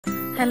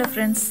Hello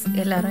friends,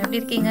 எல்லாரும் எப்படி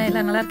இருக்கீங்க?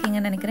 எல்லாம் நல்லா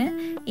இருக்கீங்கன்னு நினைக்கிறேன்.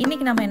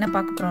 இன்னைக்கு நாம என்ன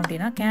பார்க்க போறோம்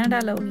அப்படினா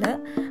கனடால உள்ள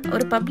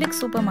ஒரு பப்ளிக்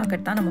சூப்பர்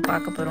மார்க்கெட் தான் நம்ம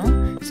பார்க்க போறோம்.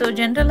 சோ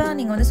ஜெனரலா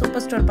நீங்க வந்து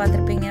சூப்பர் ஸ்டோர்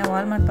பார்த்திருப்பீங்க,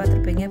 வால்மார்ட்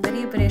பார்த்திருப்பீங்க,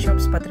 பெரிய பெரிய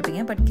ஷாப்ஸ்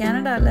பார்த்திருப்பீங்க. பட்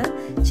கனடால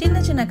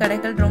சின்ன சின்ன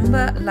கடைகள் ரொம்ப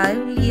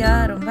லைவ்லியா,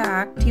 ரொம்ப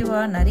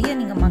ஆக்டிவா நிறைய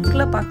நீங்க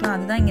மக்களை பார்க்கலாம்.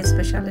 அதுதான் இங்க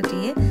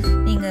ஸ்பெஷாலிட்டியே.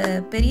 நீங்க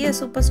பெரிய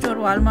சூப்பர்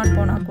ஸ்டோர் வால்மார்ட்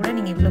போனா கூட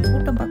நீங்க இவ்வளவு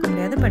கூட்டம் பார்க்க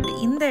முடியாது. பட்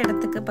இந்த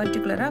இடத்துக்கு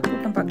பர்టిక్యులரா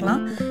கூட்டம்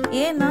பார்க்கலாம்.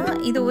 ஏன்னா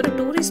இது ஒரு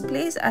tourist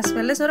place as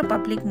well as ஒரு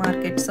பப்ளிக்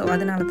மார்க்கெட். சோ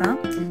அதனால தான்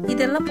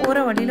இதெல்லாம் போற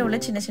வழியில உள்ள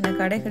சின்ன சின்ன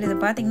கடைகள். இது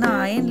பாத்தீங்கன்னா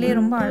அயன்லயே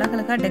ரொம்ப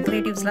அழகழகா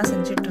டெக்கரேட்டிவ்ஸ்லாம்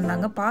செஞ்சுட்டு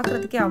இருந்தாங்க.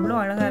 பார்க்கிறதுக்கே அவ்வளோ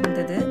அழகா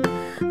இருந்தது.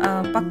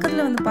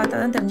 பக்கத்துல வந்து பார்த்தா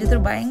தான் தெரிஞ்சது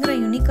பயங்கர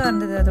யூனிக்கா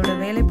இருந்தது. அதோட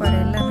வேலைப்பாடு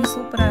எல்லாமே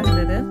சூப்பரா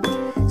இருந்தது.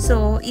 ஸோ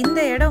இந்த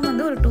இடம்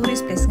வந்து ஒரு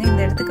டூரிஸ்ட் பிளேஸ்ங்க.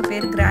 இந்த இடத்துக்கு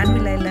பேர்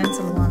கிரான்வில் ஐலண்ட்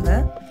சொல்லுவாங்க.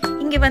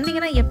 இங்கே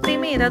வந்தீங்கன்னா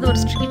எப்பயுமே ஏதாவது ஒரு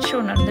ஸ்ட்ரீட் ஷோ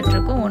நடந்துட்டு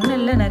இருக்கும். ஒன்றும்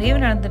இல்லை, நிறையவே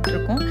நடந்துட்டு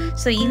இருக்கும்.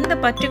 ஸோ இந்த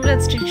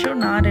பர்டிகுலர் ஸ்ட்ரீட் ஷோ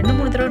நான்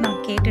 2-3 தடவை நான்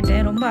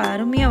கேட்டுட்டேன். ரொம்ப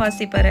அருமையாக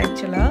வாசிப்பார்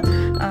ஆக்சுவலாக.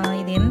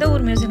 இது எந்த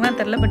ஒரு மியூசிக்லாம்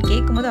தெரில, பட்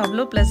கேட்கும்போது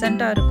அவ்வளோ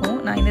ப்ளசண்ட்டாக இருக்கும்.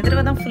 நான் இந்த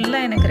தடவை தான்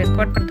ஃபுல்லாக எனக்கு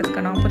ரெக்கார்ட்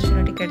பண்ணுறதுக்கான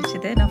ஆப்பர்ச்சுனிட்டி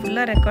கிடைச்சிது. நான்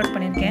ஃபுல்லாக ரெக்கார்ட்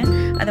பண்ணியிருக்கேன்.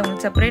 அதை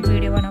உங்களுக்கு செப்பரேட்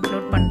வீடியோவாக நான்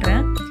அப்லோட்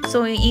பண்ணுறேன். ஸோ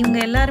இவங்க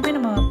எல்லாருமே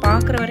நம்ம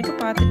பார்க்குற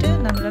வரைக்கும் பார்த்துட்டு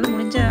நம்மளால்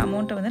முடிஞ்ச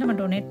அமௌண்ட்டை வந்து நம்ம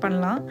டொனேட்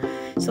பண்ணலாம்.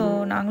 ஸோ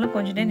நாங்களும்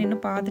கொஞ்ச நேரம் நின்று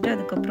பார்த்துட்டு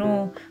அதுக்கப்புறம்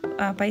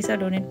பைசா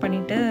டொனேட்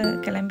பண்ணிவிட்டு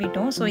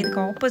கிளம்பிட்டோம். ஸோ இதுக்கு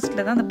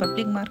ஆப்போசிட்டில் தான் அந்த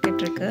பப்ளிக்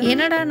மார்க்கெட் இருக்குது.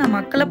 என்னடா நான்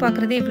மக்களை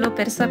பார்க்குறதே இவ்வளோ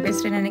பெருசாக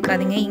பேசுகிறேன்னு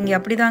நினைக்காதீங்க. இங்கே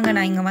அப்படி தாங்க.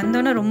 நான் இங்கே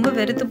வந்தோன்னே ரொம்ப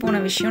வெறுத்து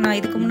போன விஷயம், நான்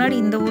இதுக்கு முன்னாடி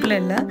இந்த ஊரில்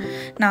இல்லை,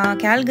 நான்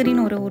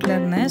கேல்கரின்னு ஒரு ஊரில்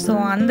இருந்தேன். ஸோ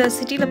அந்த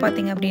சிட்டியில்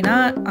பார்த்தீங்க அப்படின்னா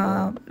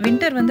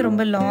வின்டர் வந்து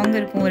ரொம்ப லாங்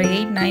இருக்கும். ஒரு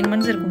 8-9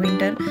 மந்த்ஸ் இருக்கும்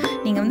வின்டர்.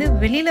 நீங்கள் வந்து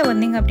வெளியில்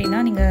வந்தீங்க அப்படின்னா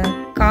நீங்கள்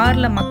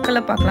காரில்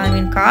மக்களை பார்க்கலாம். ஐ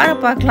மீன் காரை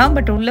பார்க்கலாம்,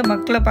 பட் உள்ள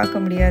மக்களை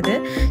பார்க்க முடியாது.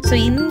 ஸோ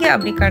இங்கே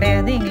அப்படி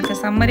கிடையாது. எங்களுக்கு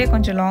சம்மரே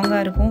கொஞ்சம்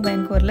லாங்காக இருக்கும்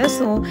வேன்கூவரில்.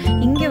 ஸோ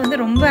இங்கே வந்து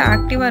ரொம்ப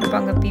ஆக்டிவாக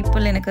இருப்பாங்க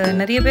பீப்புள். எனக்கு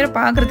நிறைய பேர்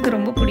பார்க்குறதுக்கு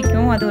ரொம்ப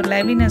பிடிக்கும். அது ஒரு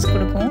லைவ்லினஸ்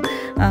கொடுக்கும்.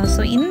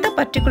 ஸோ இந்த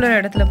பர்டிகுலர்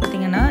இடத்துல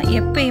பார்த்தீங்கன்னா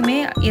எப்பயுமே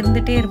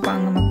இருந்துகிட்டே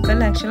இருப்பாங்க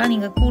மக்கள். ஆக்சுவலாக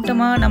நீங்கள்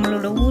கூட்டமாக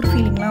நம்மளோட ஊர்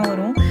ஃபீலிங்லாம்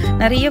வரும்.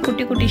 நிறைய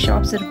குட்டி குட்டி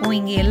ஷாப்ஸ் இருக்கும்.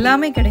 இங்கே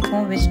எல்லாமே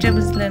கிடைக்கும்.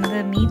 வெஜிடபிள்ஸ்லேருந்து,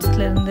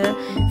 மீட்ஸ்லேருந்து,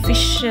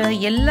 ஃபிஷ்ஷு,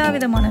 எல்லா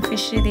விதமான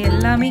ஃபிஷ் இது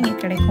எல்லாமே இங்கே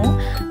கிடைக்கும்.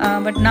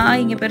 பட்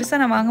நான் இங்கே பெருசாக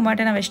நான் வாங்க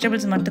மாட்டேன். நான்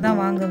வெஜிடபிள்ஸ் மட்டும் தான்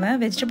வாங்குவேன்.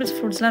 வெஜிடபிள்ஸ்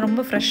ஃப்ரூட்ஸ்லாம்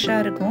ரொம்ப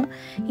ஃப்ரெஷ்ஷாக இருக்கும்.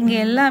 இங்கே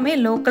எல்லாமே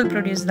லோக்கல்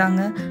ப்ரொடியூஸ்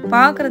தாங்க.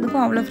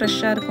 பார்க்குறதுக்கும் அவ்வளோ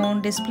ஃப்ரெஷ்ஷாக இருக்கும்.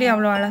 டிஸ்பிளே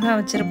அவ்வளோ அழகாக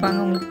வச்சுருப்பாங்க.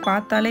 உங்களுக்கு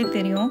பார்த்தாலே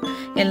தெரியும்.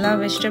 எல்லா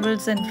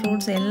வெஜிடபிள்ஸ் அண்ட்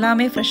ஃப்ரூட்ஸ்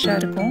எல்லாமே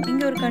ஃப்ரெஷ்ஷாக இருக்கும்.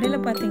 இங்கே ஒரு கடையில்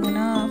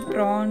பார்த்தீங்கன்னா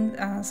ப்ரான்,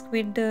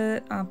 ஸ்குவிட்டு,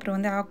 அப்புறம்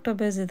வந்து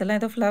ஆக்டோபஸ் இதெல்லாம்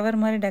ஏதோ ஃப்ளவர்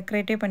மாதிரி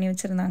டெக்கரேட்டே பண்ணி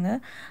வச்சுருந்தாங்க.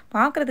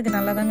 பார்க்குறதுக்கு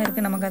நல்லா தாங்க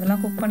இருக்குது. நமக்கு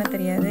அதெல்லாம் குக் பண்ண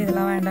தெரியாது.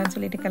 இதெல்லாம் வேண்டாம்னு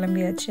சொல்லிட்டு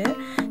கிளம்பியாச்சு.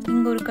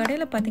 இங்கே ஒரு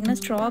கடையில் பார்த்தீங்கன்னா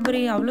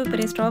ஸ்ட்ராபெரி, அவ்வளோ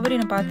பெரிய ஸ்ட்ராபெரி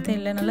நான் பார்த்ததே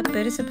இல்லை. நல்லா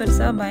பெருசு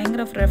பெருசாக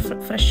பயங்கர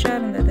ஃப்ரெஷ்ஷாக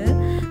இருந்தது.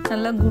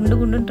 நல்லா குண்டு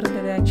குண்டுன்னு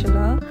இருந்தது.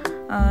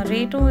 ஆக்சுவலாக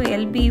ரேட்டும்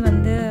எல்பி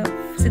வந்து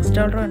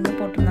 $6 வந்து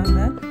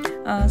போட்டிருந்தாங்க.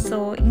 ஸோ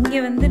இங்கே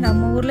வந்து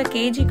நம்ம ஊரில்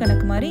கேஜி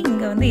கணக்கு மாதிரி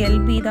இங்கே வந்து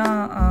எல்பி தான்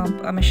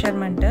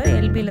மெஷர்மெண்ட்டு.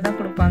 எல்பியில் தான்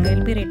கொடுப்பாங்க.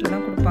 எல்பி ரேட்டில்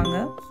தான் கொடுப்பாங்க.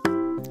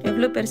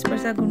 எவ்வளோ பெருசு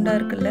பெருசாக குண்டாக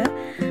இருக்குல்ல.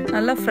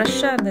 நல்லா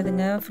ஃப்ரெஷ்ஷாக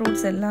இருந்ததுங்க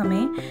ஃப்ரூட்ஸ்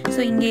எல்லாமே. ஸோ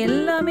இங்கே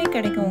எல்லாமே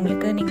கிடைக்கும்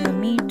உங்களுக்கு. நீங்கள்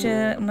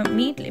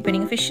மீட் இப்போ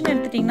நீங்கள் ஃபிஷ்ஷுன்னு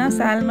எடுத்துட்டிங்கன்னா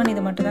சால்மன்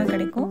இது மட்டும் தான்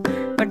கிடைக்கும்.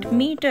 பட்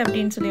மீட்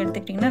அப்படின்னு சொல்லி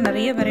எடுத்துக்கிட்டிங்கன்னா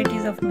நிறைய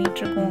வெரைட்டிஸ் ஆஃப்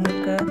மீட் இருக்கும்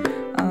உங்களுக்கு.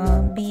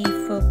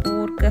 பீஃப்,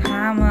 போர்க்கு,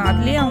 ஹேமு,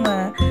 அதுலேயே அவங்க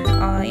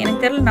எனக்கு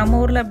தெரியல நம்ம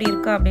ஊரில் அப்படி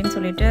இருக்கா அப்படின்னு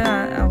சொல்லிட்டு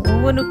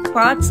ஒவ்வொரு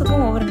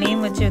பார்ட்ஸுக்கும் ஒவ்வொரு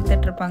நேம் வச்சு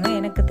எடுத்துகிட்ருப்பாங்க.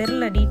 எனக்கு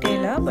தெரியல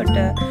டீட்டெயிலாக. பட்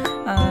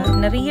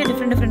நிறைய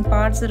டிஃப்ரெண்ட்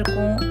பார்ட்ஸ்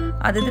இருக்கும்.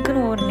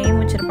 அதுக்குன்னு ஒவ்வொரு நேம்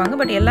வச்சுருப்பாங்க.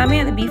 பட் எல்லாமே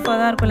அது பீஃபாக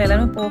தான் இருக்கும்,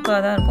 எல்லாமே போக்காக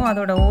தான் இருக்கும்.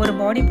 அதோட ஒவ்வொரு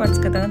பாடி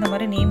பார்ட்ஸ்க்கு தகுந்த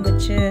மாதிரி நேம்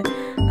வச்சு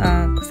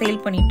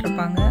சேல்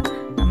பண்ணிகிட்ருப்பாங்க.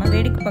 நம்ம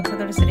வேடிக்கை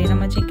பார்க்குறதோட சரி,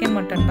 நம்ம சிக்கன்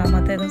மட்டன் தான்,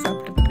 மற்ற எதுவும்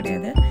சாப்பிட்றது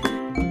கிடையாது.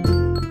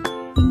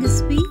 இங்கே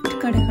ஸ்வீட்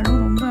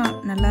கடைகளும் ரொம்ப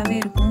நல்லாவே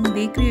இருக்கும்.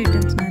 பேக்கரி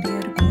ஐட்டம்ஸ் நிறைய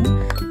இருக்கும்.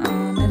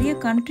 நிறைய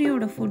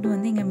கண்ட்ரியோட ஃபுட்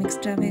வந்து இங்கே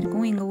மிக்ஸ்டாகவே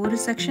இருக்கும். இங்கே ஒரு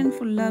செக்ஷன்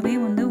ஃபுல்லாகவே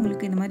வந்து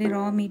உங்களுக்கு இந்த மாதிரி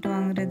ரா மீட்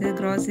வாங்குறது,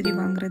 க்ராசரி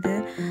வாங்குறது,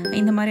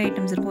 இந்த மாதிரி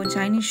ஐட்டம்ஸ் இருக்கும்.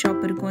 சைனீஸ்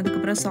ஷாப் இருக்கும்.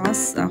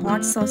 அதுக்கப்புறம்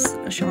ஹாட் சாஸ்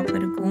ஷாப்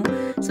இருக்கும்.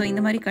 ஸோ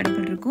இந்த மாதிரி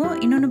கடைகள் இருக்கும்.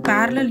 இன்னொன்று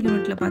பேரலல்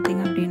யூனிட்டில்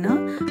பார்த்தீங்க அப்படின்னா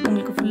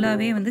உங்களுக்கு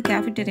ஃபுல்லாகவே வந்து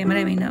கேஃபிட்டேரியா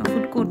மாதிரி வேணும்,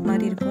 ஃபுட் கோர்ட்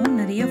மாதிரி இருக்கும்.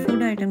 நிறைய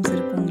ஃபுட் ஐட்டம்ஸ்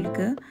இருக்கும்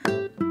உங்களுக்கு.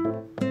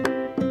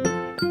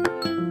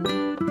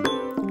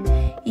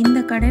 இந்த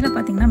கடையில்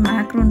பார்த்தீங்கன்னா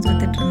மேக்ரோன்ஸ்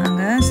வித்துட்டு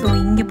இருந்தாங்க. ஸோ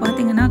இங்கே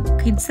பார்த்தீங்கன்னா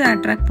கிட்ஸை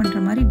அட்ராக்ட் பண்ணுற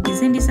மாதிரி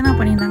டிசைனாக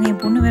பண்ணியிருந்தாங்க.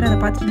 என் பொண்ணு வேறு அதை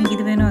பார்த்துட்டு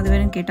இது வேணும் அது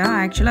வேணும்னு கேட்டால்.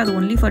 ஆக்சுவலாக அது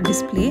ஒன்லி ஃபார்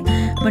டிஸ்பிளே.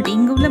 பட்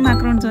இங்கே உள்ள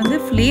மேக்ரோன்ஸ் வந்து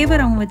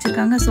ஃப்ளேவர் அவங்க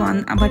வச்சுருக்காங்க. ஸோ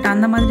பட்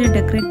அந்த மாதிரி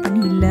டெக்கரேட்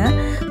பண்ணி இல்லை.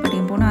 பட்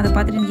என் பொண்ணு அதை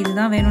பார்த்துட்டு எனக்கு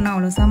இதுதான் வேணும்னு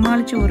அவ்வளோ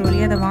சமாளித்து ஒரு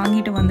வழியாக அதை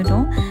வாங்கிட்டு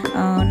வந்துட்டோம்.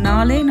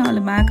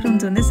 4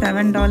 மேக்ரோன்ஸ் வந்து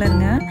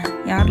 $7ங்க.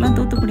 யாரெல்லாம்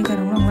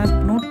தூத்துக்குடிக்காரங்களோ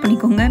அவங்களாம் நோட்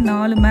பண்ணிக்கோங்க.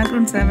 4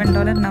 மேக்ரோன்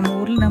 $7. நம்ம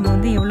ஊரில் நம்ம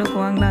வந்து எவ்வளோக்கு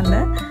வாங்கலாம்ல.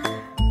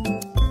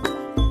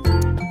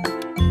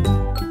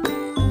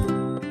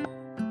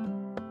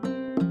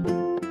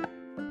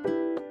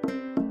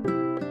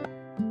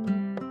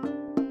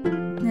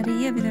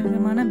 நிறைய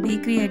விதவிதமான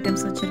பேக்கரி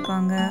ஐட்டம்ஸ்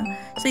வச்சுருப்பாங்க.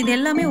 ஸோ இது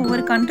எல்லாமே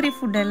ஒவ்வொரு கண்ட்ரி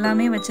ஃபுட்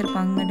எல்லாமே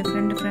வச்சுருப்பாங்க.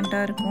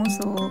 டிஃப்ரெண்ட்டாக இருக்கும்.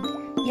 ஸோ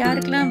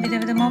யாருக்கெல்லாம்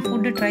விதவிதமாக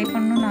ஃபுட்டு ட்ரை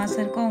பண்ணணும்னு ஆசை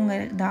இருக்கோ அவங்க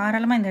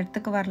தாராளமாக இந்த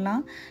இடத்துக்கு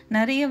வரலாம்.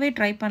 நிறையவே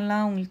ட்ரை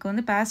பண்ணலாம். உங்களுக்கு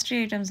வந்து பேஸ்ட்ரி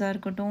ஐட்டம்ஸாக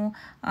இருக்கட்டும்,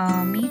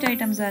 மீட்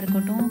ஐட்டம்ஸாக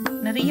இருக்கட்டும்,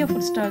 நிறைய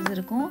ஃபுட் ஸ்டால்ஸ்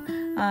இருக்கும்.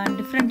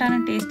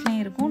 டிஃப்ரெண்ட்டான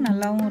டேஸ்ட்லேயும் இருக்கும்,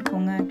 நல்லாவும்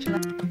இருக்குங்க.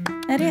 ஆக்சுவலாக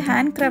நிறைய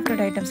ஹேண்ட்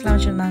கிராஃப்டட் ஐட்டம்ஸ்லாம்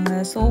வச்சுருந்தாங்க.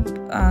 சோப்,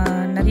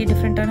 நிறைய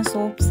டிஃப்ரெண்ட்டான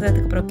சோப்ஸ்,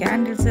 அதுக்கப்புறம்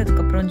கேண்டில்ஸ்,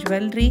 அதுக்கப்புறம்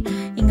ஜுவல்லரி.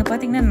 இங்கே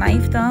பார்த்தீங்கன்னா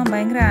நைஃப் தான்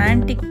பயங்கர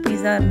ஆன்டிக்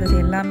பீஸாக இருந்தது.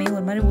 எல்லாமே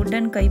ஒரு மாதிரி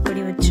வுட்டன்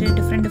கைப்படி வச்சு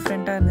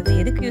டிஃப்ரெண்ட்டாக இருந்தது.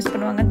 எதுக்கு யூஸ்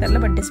பண்ணுவாங்கன்னு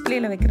தெரில, பட்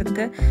டிஸ்பிளேயில்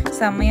வைக்கிறதுக்கு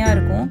செம்மையாக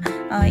இருக்கும்.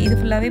 இது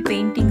ஃபுல்லாகவே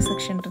பெயிண்டிங்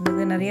செக்ஷன்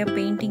இருந்தது. நிறைய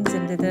பெயிண்டிங்ஸ்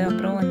இருந்தது.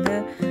 அப்புறம் வந்து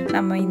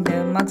நம்ம இந்த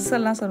மக்ஸ்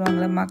எல்லாம்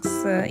சொல்லுவாங்கள்ல,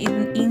 மக்ஸ்,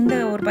 இந்த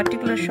ஒரு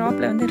பர்டிகுலர்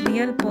ஷாப்பில் வந்து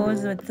ரியல்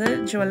பேர்ல்ஸ் வந்து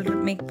ஜுவல்லரி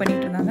மேக்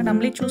பண்ணிகிட்டு இருந்தாங்க.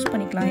 நம்மளே சூஸ்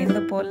பண்ணிக்கலாம்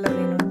எந்த பேர்லில்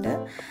வேணும்ன்ட்டு.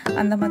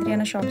 அந்த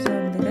மாதிரியான ஷாப்ஸும்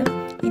இருந்தது.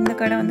 இந்த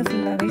கடை வந்து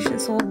ஃபுல்லாகவே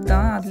சோப்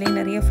தான், அதுலேயே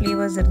நிறைய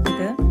ஃப்ளேவர்ஸ்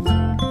இருந்தது.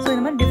 ஸோ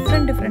இந்த மாதிரி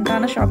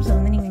டிஃப்ரெண்ட்டான ஷாப்ஸை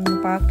வந்து நீங்கள் இங்கே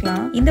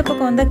பார்க்கலாம். இந்த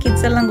பக்கம் வந்து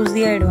கிட்ஸ் எல்லாம்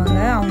குசி ஆகிடுவாங்க,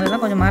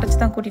 அவங்களெல்லாம் கொஞ்சம் மறைச்சி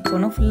தான் கூட்டிகிட்டு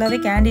போகணும். ஃபுல்லாகவே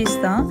கேண்டீஸ்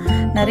தான்,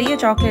 நிறைய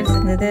சாக்லேட்ஸ்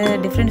இருந்தது.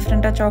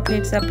 டிஃப்ரெண்ட்டாக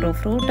சாக்லேட்ஸ், அப்புறம்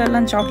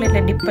ஃப்ரூட்டெல்லாம்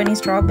சாக்லேட்டில் டிப் பண்ணி,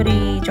 ஸ்ட்ராபெரி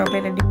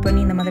சாக்லேட்டில் டிப்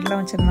பண்ணி இந்த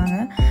மாதிரிலாம் வச்சுருந்தாங்க.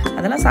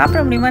 அதெல்லாம்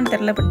சாப்பிட முடியுமான்னு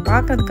தெரில, பட்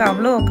பார்க்குறதுக்கு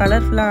அவ்வளோ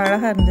கலர்ஃபுல்லாக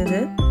அழகாக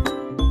இருந்தது.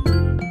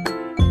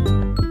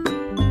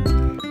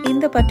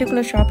 இந்த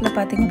பர்டிகுலர் ஷாப்பில்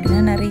பார்த்திங்க அப்படின்னா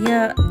நிறைய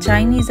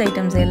சைனீஸ்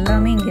ஐட்டம்ஸ்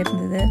எல்லாமே இங்கே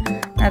இருந்தது.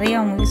 நிறைய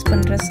அவங்க யூஸ்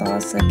பண்ணுற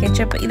சாஸ்,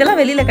 கெச்சப், இதெல்லாம்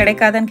வெளியில்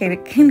கிடைக்காதான்னு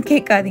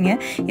கேட்காதீங்க.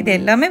 இது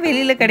எல்லாமே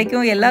வெளியில்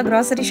கிடைக்கும், எல்லா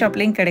க்ராசரி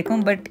ஷாப்லேயும்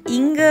கிடைக்கும். பட்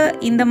இங்கே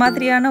இந்த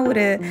மாதிரியான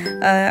ஒரு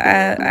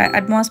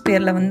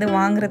அட்மாஸ்பியரில் வந்து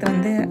வாங்குறது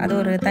வந்து அது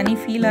ஒரு தனி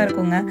ஃபீலாக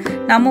இருக்குங்க.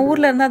 நம்ம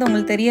ஊரில் இருந்தால் அது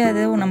உங்களுக்கு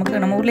தெரியாது,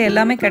 நம்ம ஊரில்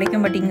எல்லாமே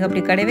கிடைக்கும். பட் இங்கே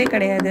அப்படி கிடையவே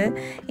கிடையாது.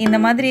 இந்த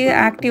மாதிரி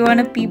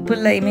ஆக்டிவான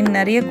பீப்புள்,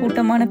 நிறைய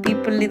கூட்டமான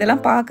பீப்புள்,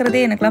 இதெல்லாம்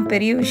பார்க்குறதே எனக்குலாம்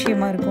பெரிய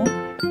விஷயமா இருக்கும்.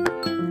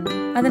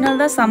 அதனால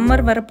தான்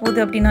சம்மர் வரப்போகுது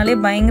அப்படின்னாலே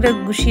பயங்கர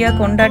குஷியாக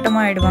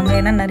கொண்டாட்டமாக ஆகிடுவாங்க.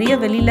 ஏன்னா நிறைய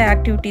வெளியில்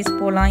ஆக்டிவிட்டீஸ்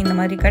போகலாம், இந்த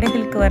மாதிரி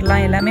கடைகளுக்கு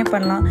வரலாம், எல்லாமே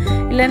பண்ணலாம்.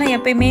 இல்லைன்னா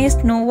எப்பயுமே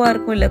ஸ்னோவாக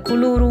இருக்கும், இல்லை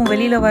குளிரும்,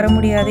 வெளியில் வர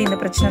முடியாது, இந்த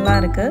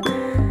பிரச்சனைலாம் இருக்குது.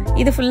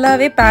 இது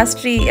ஃபுல்லாகவே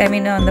பேஸ்ட்ரி,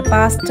 அந்த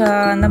பாஸ்டா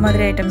அந்த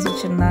மாதிரி ஐட்டம்ஸ்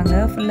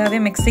வச்சுருந்தாங்க. ஃபுல்லாகவே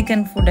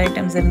மெக்சிகன் ஃபுட்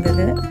ஐட்டம்ஸ்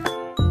இருந்தது.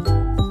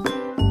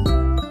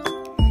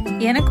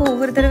 எனக்கு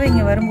ஒவ்வொரு தடவை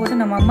இங்கே வரும்போது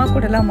நம்ம அம்மா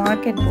கூடலாம்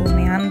மார்க்கெட்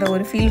போவோமே, அந்த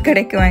ஒரு ஃபீல்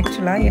கிடைக்கும்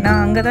ஆக்சுவலாக. ஏன்னா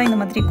அங்கே தான் இந்த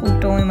மாதிரி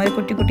கூட்டம், இந்த மாதிரி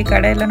குட்டி குட்டி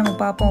கடையெல்லாம் நம்ம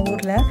பார்ப்போம்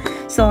ஊரில்.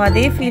 ஸோ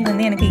அதே ஃபீல்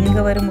வந்து எனக்கு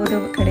இங்கே வரும்போது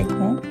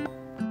கிடைக்கும்.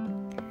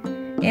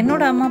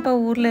 என்னோட அம்மா அப்பா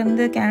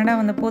ஊர்லேருந்து கனடா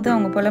வந்தபோது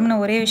அவங்க புலம்புன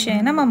ஒரே விஷயம்,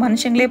 என்னம்மா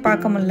மனுஷங்களே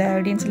பார்க்க முடியல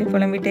அப்படின்னு சொல்லி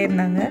புலம்பிகிட்டே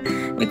இருந்தாங்க.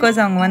 பிகாஸ்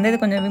அவங்க வந்தது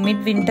கொஞ்சம்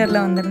மிட்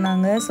வின்டரில்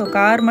வந்திருந்தாங்க. ஸோ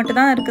கார் மட்டும்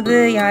தான் இருக்குது,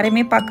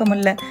 யாரையுமே பார்க்க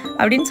முடியல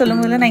அப்படின்னு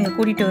சொல்லும்போது நான் இங்கே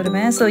கூட்டிகிட்டு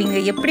வருவேன். ஸோ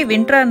இங்கே எப்படி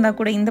வின்டராக இருந்தால்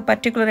கூட இந்த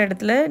பர்டிகுலர்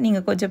இடத்துல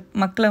நீங்கள் கொஞ்சம்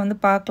மக்களை வந்து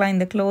பார்க்கலாம்,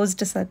 இந்த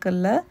க்ளோஸ்டு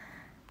சர்க்கிளில்.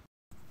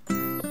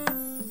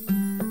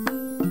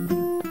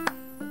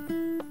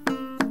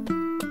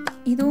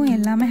 இதுவும்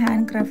எல்லாமே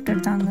ஹேண்ட்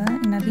கிராஃப்டட் தாங்க.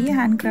 நிறைய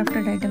ஹேண்ட்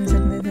கிராஃப்டட் ஐட்டம்ஸ்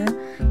இருந்தது.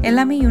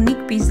 எல்லாமே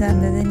யூனிக் பீஸாக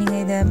இருந்தது.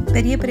 நீங்கள் இதை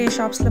பெரிய பெரிய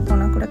ஷாப்ஸில்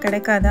போனால் கூட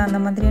கிடைக்காது, அந்த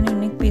மாதிரியான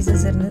யூனிக்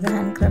பீசஸ் இருந்தது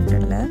ஹேண்ட்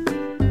கிராஃப்டடில்.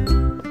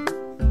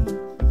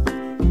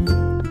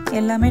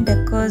 எல்லாமே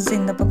டெக்கர்ஸ்,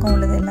 இந்த பக்கம்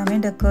உள்ளது எல்லாமே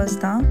டெக்கர்ஸ்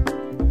தான்.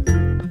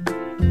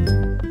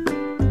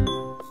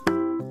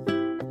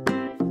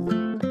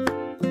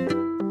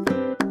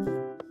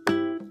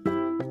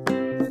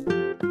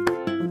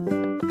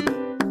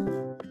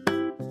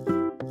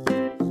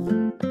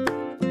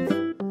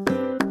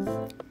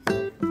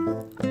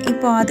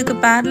 இப்போ அதுக்கு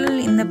பேரலல்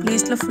இந்த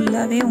பிளேஸில்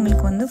ஃபுல்லாகவே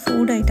உங்களுக்கு வந்து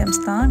ஃபுட் ஐட்டம்ஸ்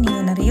தான்.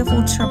 நீங்கள் நிறைய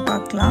ஃபுட் ஷாப்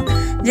பார்க்கலாம்.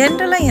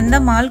 ஜென்ரலாக எந்த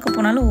மாலுக்கு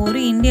போனாலும் ஒரு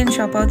இந்தியன்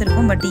ஷாப்பாவது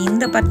இருக்கும். பட்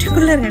இந்த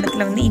பர்டிகுலர்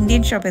இடத்துல வந்து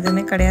இந்தியன் ஷாப்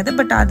எதுவுமே கிடையாது.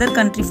 பட் அதர்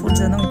கண்ட்ரி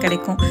ஃபுட்ஸ் வந்து உங்களுக்கு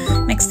கிடைக்கும்.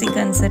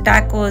 மெக்சிகன்ஸு,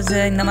 டாக்கோஸு,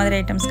 இந்த மாதிரி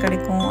ஐட்டம்ஸ்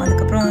கிடைக்கும்.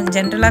 அதுக்கப்புறம்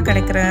ஜென்ரலாக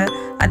கிடைக்கிற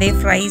அதே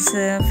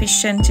ஃப்ரைஸு,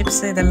 ஃபிஷ் அண்ட்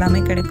சிப்ஸு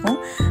இதெல்லாமே கிடைக்கும்.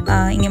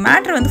 இங்கே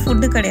மேட்ரு வந்து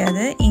ஃபுட்டு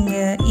கிடையாது.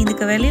 இங்கே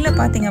இதுக்கு வெளியில்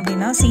பார்த்தீங்க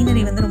அப்படின்னா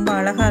சீனரி வந்து ரொம்ப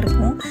அழகாக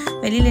இருக்கும்.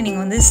 வெளியில்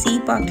நீங்கள் வந்து சீ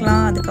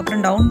பார்க்கலாம்.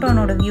 அதுக்கப்புறம் டவுன்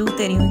டவுனோட வியூ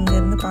தெரியும்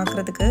இங்கேருந்து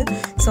பார்க்குறதுக்கு.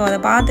 ஸோ அதை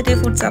பார்த்துட்டே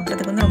ஃபுட்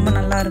சாப்பிட்றதுக்கு வந்து ரொம்ப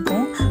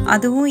நல்லாயிருக்கும்.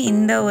 அதுவும்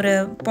இந்த ஒரு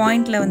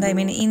பாயிண்டில்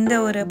வந்து இந்த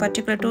ஒரு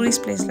பர்டிகுலர்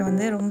டூரிஸ்ட் பிளேஸில்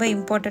வந்து ரொம்ப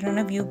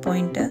இம்பார்ட்டண்ட்டான வியூ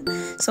பாயிண்ட்டு.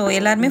 ஸோ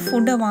எல்லாருமே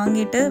ஃபுட்டை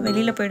வாங்கிட்டு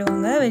வெளியில்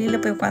போயிடுவாங்க,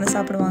 வெளியில் போய் உட்காந்து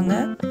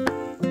சாப்பிடுவாங்க.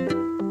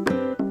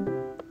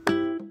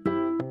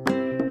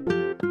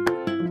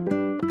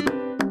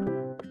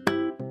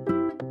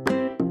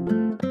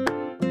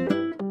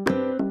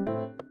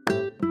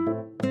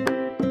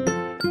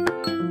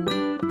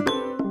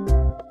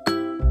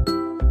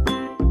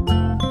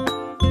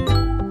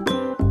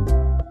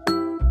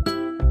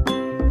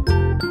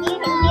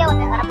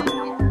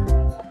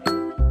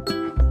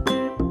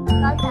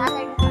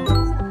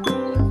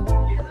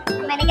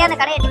 அந்த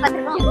கடை எட்டி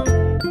பார்த்துருக்கோம்.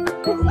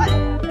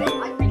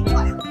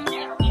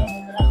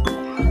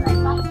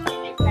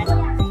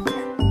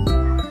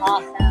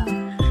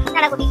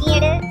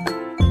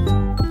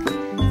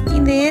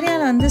 இந்த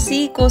ஏரியாவில் வந்து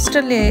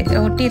கோஸ்டல்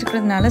ஒட்டி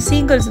இருக்கிறதுனால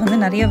சீகல்ஸ் வந்து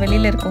நிறைய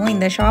வெளியில் இருக்கும்.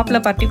 இந்த ஷாப்பில்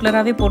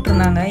பர்டிகுலராகவே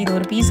போட்டிருந்தாங்க. இது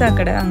ஒரு பீஸா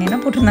கடை. அங்கே என்ன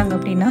போட்டிருந்தாங்க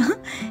அப்படின்னா,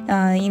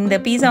 இந்த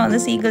பீஸா வந்து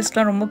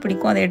சீகல்ஸ்லாம் ரொம்ப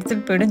பிடிக்கும், அதை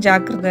எடுத்துகிட்டு போய்டும்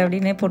ஜாக்கிரதை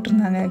அப்படின்னே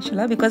போட்டிருந்தாங்க.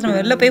 ஆக்சுவலாக பிகாஸ் நம்ம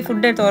வெளில போய்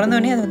ஃபுட்டை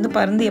திறந்தோடனே அது வந்து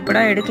பறந்து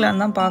எப்படா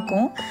எடுக்கலான்னு தான்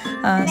பார்க்கும்.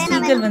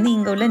 சீகல் வந்து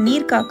இங்கே உள்ள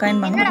நீர்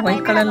காக்காயின்பாங்க,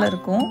 ஒயிட் கலரில்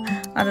இருக்கும்,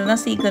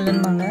 அதுதான்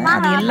சீகல்ன்பாங்க.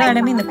 அது எல்லா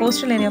இடமே இந்த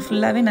கோஸ்டல் ஏரியா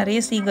ஃபுல்லாகவே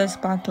நிறைய சீகல்ஸ்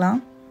பார்க்கலாம்.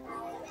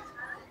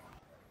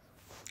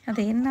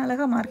 அதை என்ன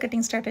அழகாக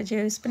மார்க்கெட்டிங் ஸ்ட்ராட்டஜியை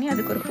யூஸ் பண்ணி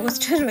அதுக்கு ஒரு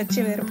போஸ்டர் வச்சு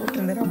வேறு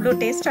போட்டிருந்தார். அவ்வளோ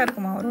டேஸ்ட்டாக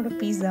இருக்குமா அவரோட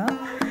பீஸா,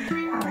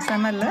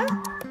 செம்மல்ல.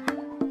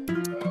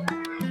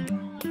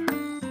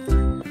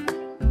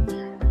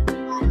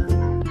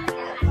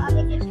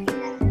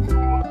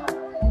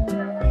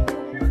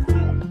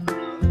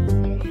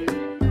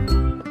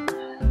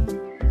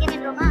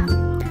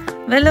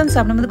 வெளில வந்து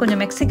சாப்பிடும்போது கொஞ்சம்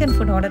மெக்சிகன்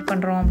ஃபுட் ஆர்டர்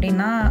பண்ணுறோம்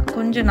அப்படின்னா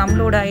கொஞ்சம்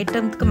நம்மளோட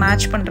ஐட்டம்க்கு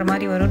மேட்ச் பண்ணுற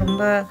மாதிரி வரும்.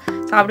 ரொம்ப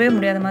சாப்பிடவே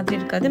முடியாத மாதிரி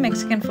இருக்காது.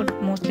 மெக்சிகன் ஃபுட்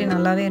மோஸ்ட்லி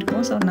நல்லாவே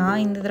இருக்கும். ஸோ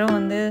நான் இந்த தடவை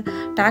வந்து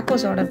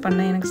டாக்கோஸ் ஆர்டர்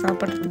பண்ணேன் எனக்கு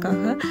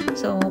சாப்பிட்றதுக்காக.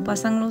 ஸோ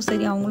பசங்களும்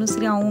சரி அவங்களும்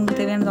சரி அவங்களுக்கு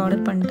தேவையானது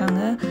ஆர்டர்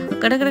பண்ணிட்டாங்க.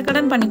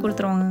 கடன் பண்ணி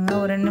கொடுத்துருவாங்கங்க,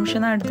 ஒரு 2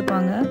 நிமிஷம் தான்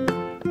எடுத்துப்பாங்க.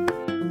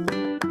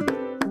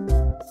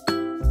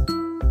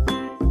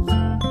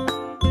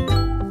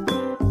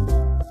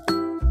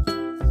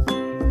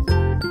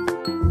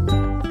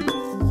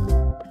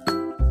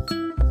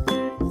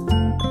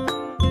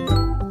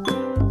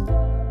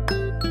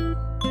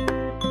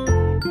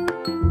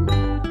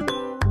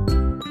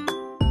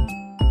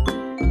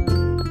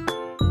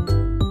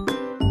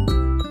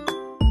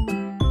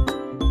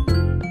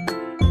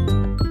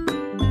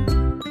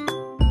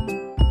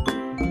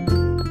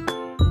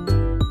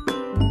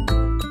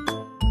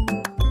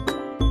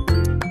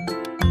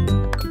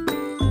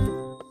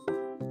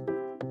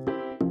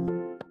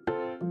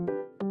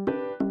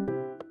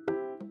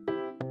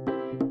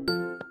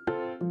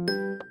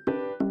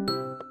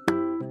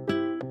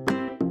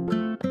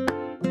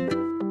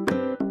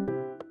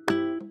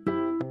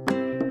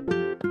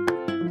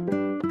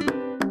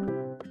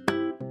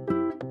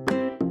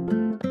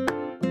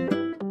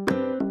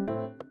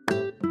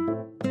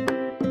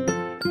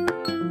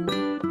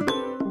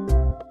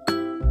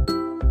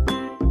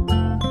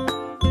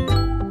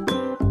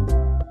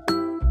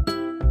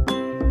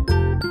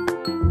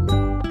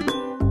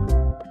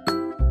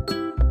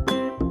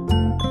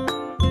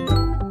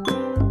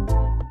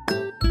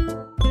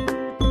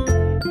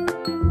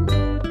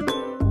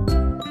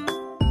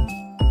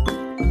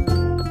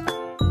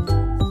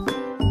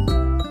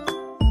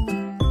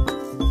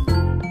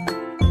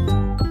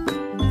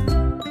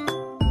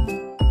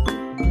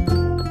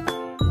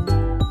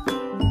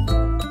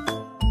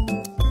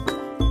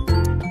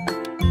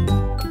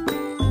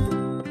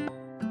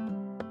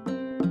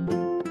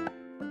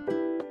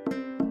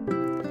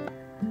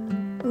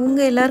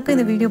 உங்கள் எல்லாருக்கும்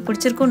இந்த வீடியோ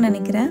பிடிச்சிருக்குன்னு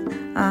நினைக்கிறேன்.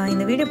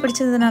 இந்த வீடியோ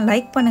பிடிச்சதுன்னா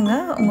லைக்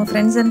பண்ணுங்கள், உங்கள்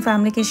ஃப்ரெண்ட்ஸ் அண்ட்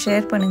ஃபேமிலிக்கு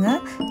ஷேர் பண்ணுங்கள்.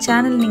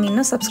 சேனல் நீங்கள்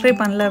இன்னும் சப்ஸ்கிரைப்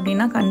பண்ணல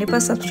அப்படின்னா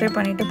கண்டிப்பாக சப்ஸ்கிரைப்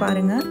பண்ணிவிட்டு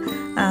பாருங்கள்.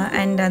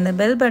 அண்ட் அந்த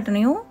பெல்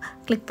பட்டனையும்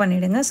கிளிக்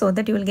பண்ணிவிடுங்க. So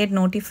that you will get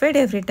notified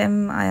every time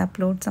I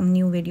upload some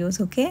new videos.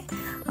 Okay,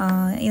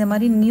 இந்த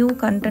மாதிரி நியூ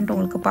கண்டென்ட்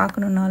உங்களுக்கு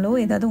பார்க்கணுன்னாலோ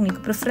ஏதாவது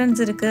உங்களுக்கு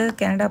ப்ரிஃபரன்ஸ் இருக்குது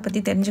கனடா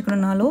பற்றி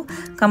தெரிஞ்சுக்கணுன்னாலோ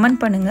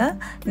கமெண்ட் பண்ணுங்கள்.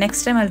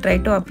 Next time I will try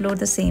to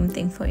upload the same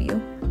thing for you.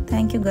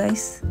 Thank you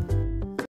guys.